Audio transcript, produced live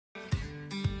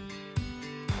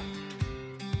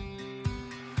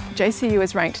JCU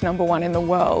is ranked #1 in the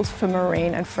world for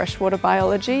marine and freshwater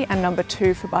biology and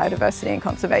 #2 for biodiversity and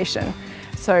conservation.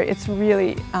 So it's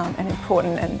really an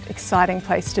important and exciting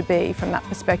place to be from that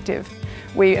perspective.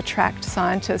 We attract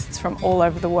scientists from all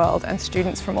over the world and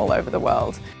students from all over the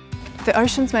world. The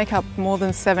oceans make up more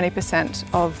than 70%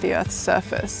 of the Earth's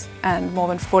surface, and more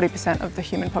than 40% of the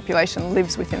human population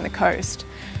lives within the coast.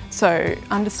 So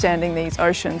understanding these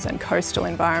oceans and coastal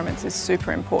environments is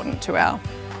super important to our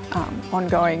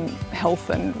ongoing health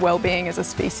and well-being as a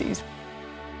species.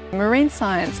 Marine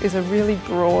science is a really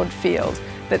broad field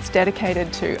that's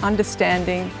dedicated to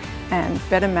understanding and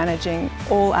better managing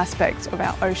all aspects of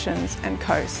our oceans and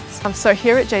coasts. So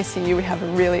here at JCU we have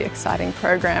a really exciting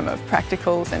program of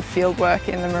practicals and fieldwork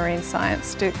in the marine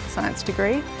science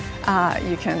degree.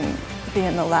 You can be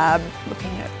in the lab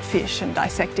looking at fish and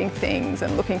dissecting things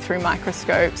and looking through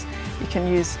microscopes. You can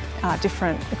use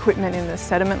different equipment in the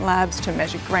sediment labs to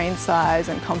measure grain size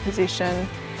and composition.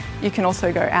 You can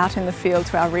also go out in the field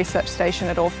to our research station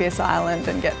at Orpheus Island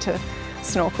and get to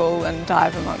snorkel and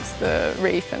dive amongst the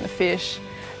reef and the fish.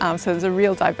 So there's a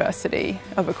real diversity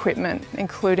of equipment,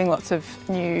 including lots of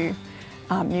new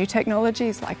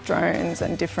technologies like drones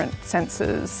and different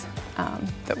sensors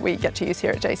that we get to use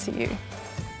here at JCU.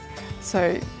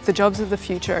 So the jobs of the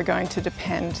future are going to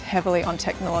depend heavily on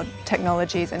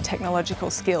technologies and technological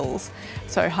skills.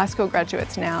 So high school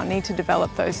graduates now need to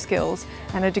develop those skills,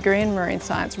 and a degree in marine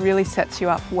science really sets you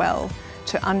up well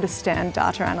to understand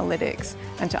data analytics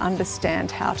and to understand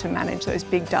how to manage those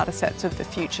big data sets of the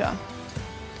future.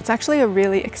 It's actually a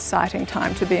really exciting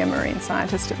time to be a marine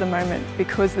scientist at the moment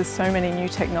because there's so many new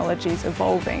technologies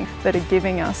evolving that are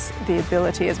giving us the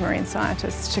ability as marine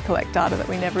scientists to collect data that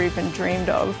we never even dreamed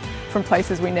of from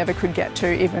places we never could get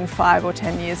to even 5 or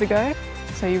 10 years ago.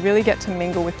 So you really get to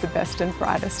mingle with the best and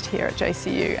brightest here at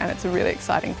JCU, and it's a really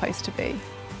exciting place to be.